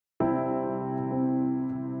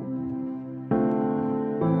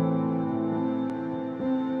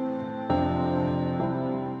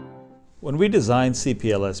When we designed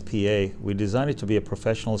CPLS PA, we designed it to be a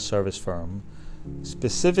professional service firm,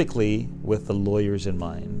 specifically with the lawyers in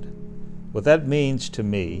mind. What that means to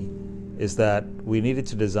me is that we needed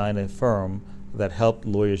to design a firm that helped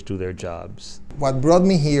lawyers do their jobs. What brought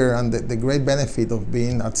me here, and the great benefit of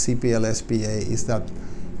being at CPLS PA, is that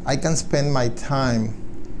I can spend my time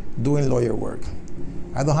doing lawyer work.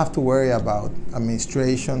 I don't have to worry about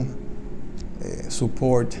administration,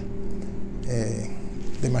 support,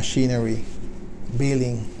 the machinery,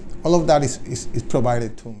 billing. All of that is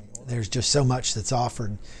provided to me. There's just so much that's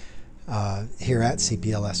offered here at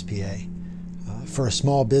CPLS PA. For a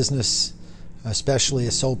small business, especially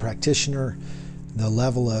a sole practitioner, the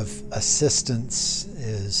level of assistance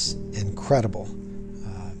is incredible.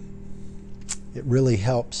 It really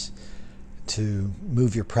helps to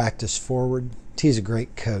move your practice forward. He's a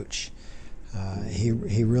great coach.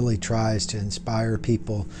 He really tries to inspire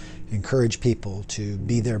people, encourage people to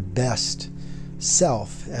be their best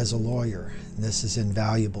self as a lawyer. This is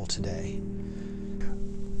invaluable today.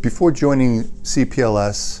 Before joining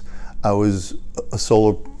CPLS, I was a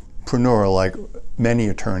solopreneur like many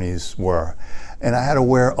attorneys were, and I had to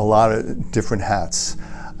wear a lot of different hats.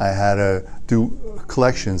 I had to do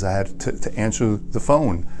collections, I had to answer the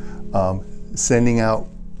phone, sending out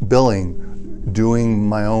billing, doing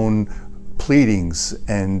my own pleadings,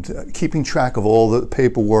 and keeping track of all the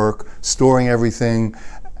paperwork, storing everything.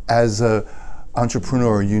 As an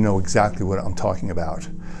entrepreneur, you know exactly what I'm talking about.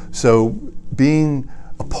 So being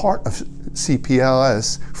a part of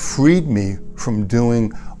CPLS freed me from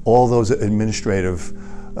doing all those administrative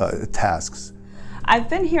tasks. I've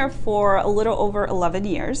been here for a little over 11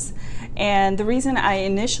 years, and the reason I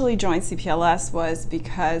initially joined CPLS was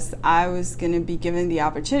because I was going to be given the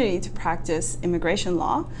opportunity to practice immigration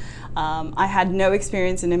law. I had no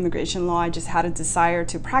experience in immigration law, I just had a desire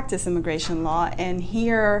to practice immigration law, and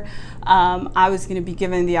here I was going to be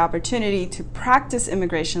given the opportunity to practice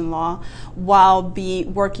immigration law while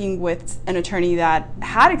working with an attorney that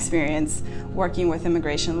had experience working with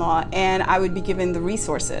immigration law, and I would be given the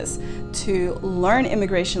resources to learn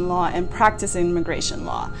immigration law and practice immigration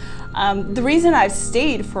law. The reason I've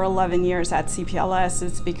stayed for 11 years at CPLS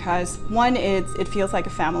is because, one, it feels like a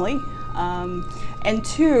family. And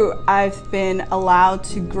two, I've been allowed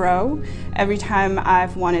to grow. Every time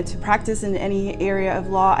I've wanted to practice in any area of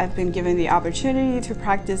law, I've been given the opportunity to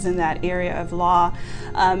practice in that area of law.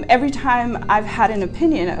 Every time I've had an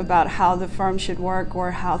opinion about how the firm should work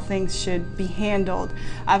or how things should be handled,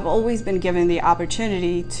 I've always been given the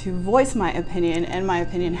opportunity to voice my opinion, and my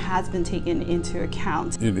opinion has been taken into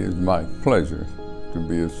account. It is my pleasure to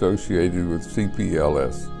be associated with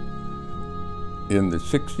CPLS. In the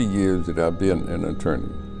 60 years that I've been an attorney,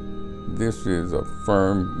 this is a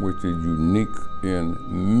firm which is unique in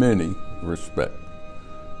many respects.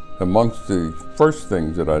 Amongst the first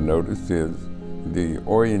things that I noticed is the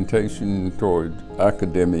orientation toward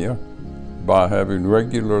academia by having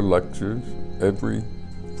regular lectures every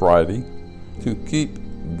Friday to keep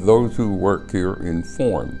those who work here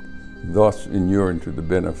informed, thus inuring to the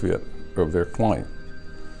benefit of their clients.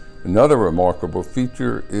 Another remarkable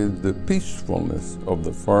feature is the peacefulness of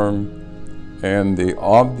the firm and the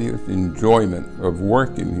obvious enjoyment of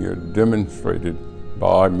working here demonstrated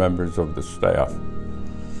by members of the staff.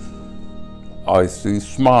 I see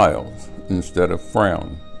smiles instead of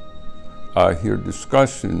frowns. I hear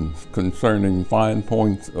discussions concerning fine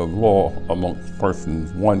points of law amongst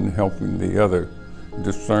persons, one helping the other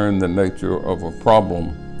discern the nature of a problem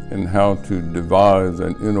and how to devise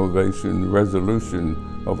an innovation resolution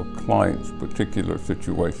of a client's particular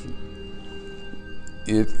situation.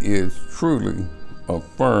 It is truly a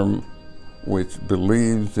firm which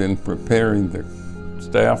believes in preparing the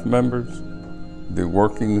staff members, the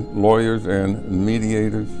working lawyers and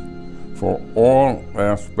mediators for all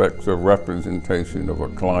aspects of representation of a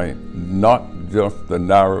client, not just the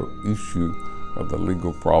narrow issue of the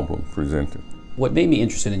legal problem presented. What made me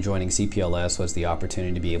interested in joining CPLS was the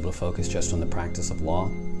opportunity to be able to focus just on the practice of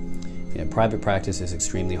law. Private practice is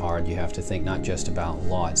extremely hard. You have to think not just about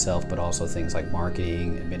law itself, but also things like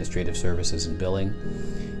marketing, administrative services, and billing.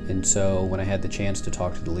 And so when I had the chance to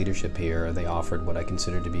talk to the leadership here, they offered what I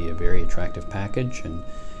consider to be a very attractive package, and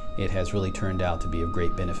it has really turned out to be of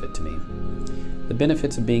great benefit to me. The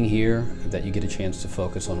benefits of being here are that you get a chance to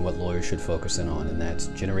focus on what lawyers should focus in on, and that's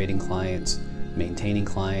generating clients, maintaining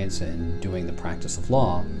clients, and doing the practice of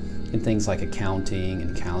law. And things like accounting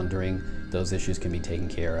and calendaring, those issues can be taken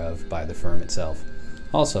care of by the firm itself.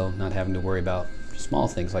 Also, not having to worry about small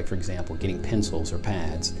things like, for example, getting pencils or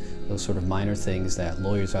pads, those sort of minor things that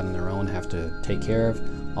lawyers on their own have to take care of,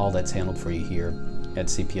 all that's handled for you here at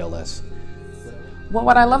CPLS. Well,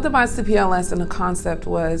 what I loved about CPLS and the concept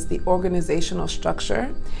was the organizational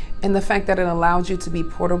structure and the fact that it allowed you to be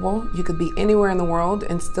portable. You could be anywhere in the world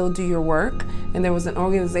and still do your work. And there was an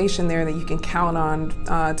organization there that you can count on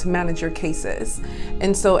to manage your cases.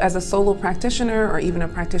 And so as a solo practitioner or even a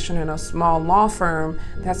practitioner in a small law firm,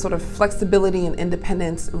 that sort of flexibility and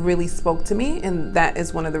independence really spoke to me. And that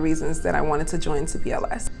is one of the reasons that I wanted to join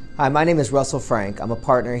CPLS. Hi, my name is Russell Frank. I'm a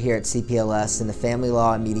partner here at CPLS in the Family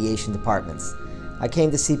Law and Mediation departments. I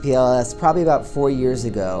came to CPLS probably about 4 years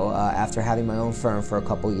ago after having my own firm for a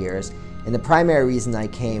couple years. And the primary reason I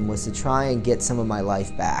came was to try and get some of my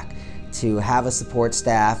life back, to have a support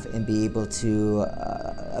staff and be able to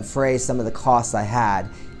defray some of the costs I had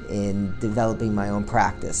in developing my own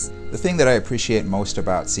practice. The thing that I appreciate most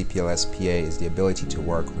about CPLS PA is the ability to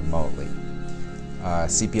work remotely.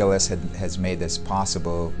 CPLS has made this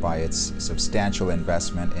possible by its substantial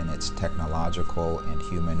investment in its technological and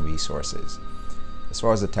human resources. As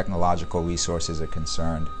far as the technological resources are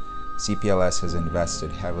concerned, CPLS has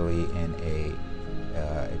invested heavily in a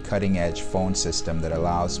cutting-edge phone system that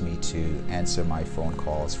allows me to answer my phone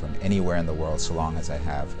calls from anywhere in the world so long as I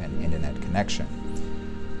have an internet connection.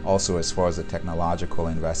 Also, as far as the technological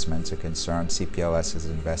investments are concerned, CPLS has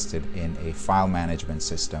invested in a file management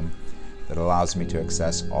system that allows me to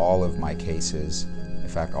access all of my cases, in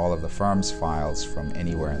fact all of the firm's files, from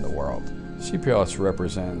anywhere in the world. CPLS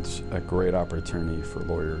represents a great opportunity for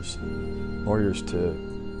lawyers to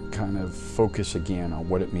kind of focus again on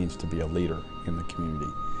what it means to be a leader in the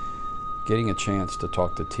community. Getting a chance to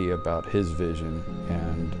talk to T about his vision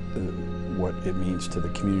and what it means to the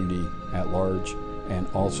community at large and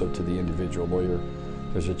also to the individual lawyer,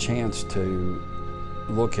 there's a chance to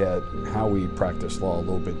look at how we practice law a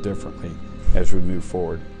little bit differently as we move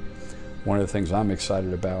forward. One of the things I'm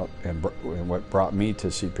excited about and what brought me to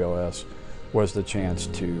CPLS was the chance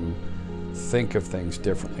to think of things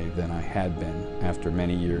differently than I had been after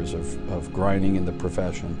many years of grinding in the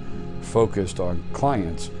profession, focused on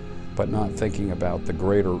clients, but not thinking about the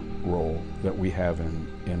greater role that we have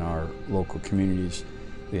in our local communities,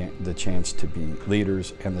 the chance to be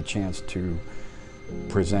leaders and the chance to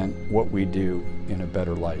present what we do in a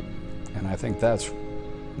better light. And I think that's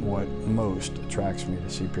what most attracts me to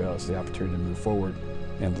CPLS, the opportunity to move forward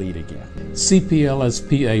and lead again. CPLS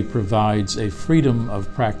PA provides a freedom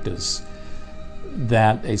of practice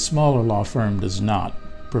that a smaller law firm does not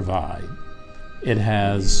provide. It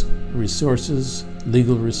has resources,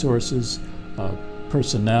 legal resources,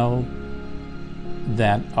 personnel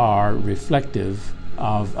that are reflective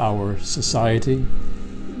of our society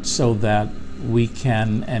so that we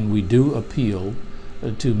can and we do appeal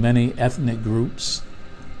to many ethnic groups,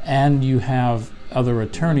 and you have other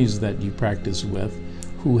attorneys that you practice with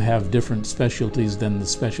who have different specialties than the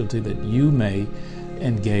specialty that you may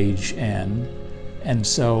engage in. And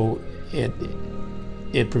so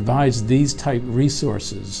it provides these type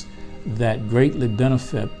resources that greatly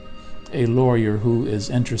benefit a lawyer who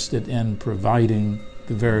is interested in providing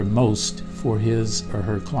the very most for his or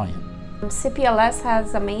her client. CPLS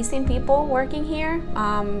has amazing people working here,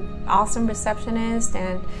 awesome receptionists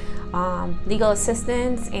and legal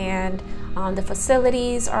assistants, and the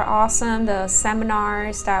facilities are awesome. The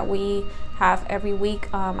seminars that we have every week,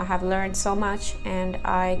 I have learned so much and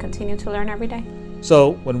I continue to learn every day.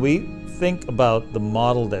 So when we think about the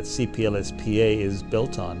model that CPLS PA is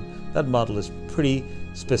built on, that model is pretty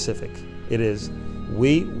specific. It is,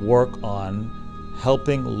 we work on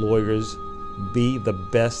helping lawyers be the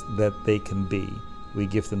best that they can be. We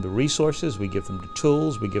give them the resources, we give them the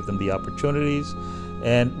tools, we give them the opportunities,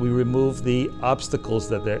 and we remove the obstacles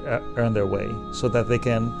that are in their way so that they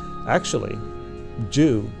can actually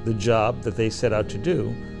do the job that they set out to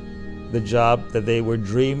do, the job that they were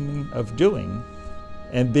dreaming of doing,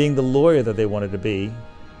 and being the lawyer that they wanted to be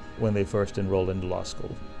when they first enrolled into law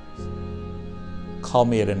school. Call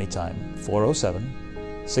me at any time,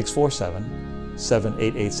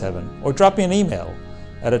 407-647-7887, or drop me an email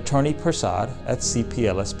at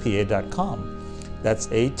attorneypersad@cplspa.com. That's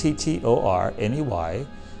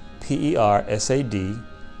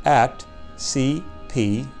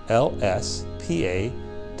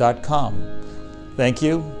attorneypersad@cplspa.com. Thank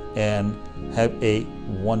you and have a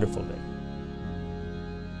wonderful day.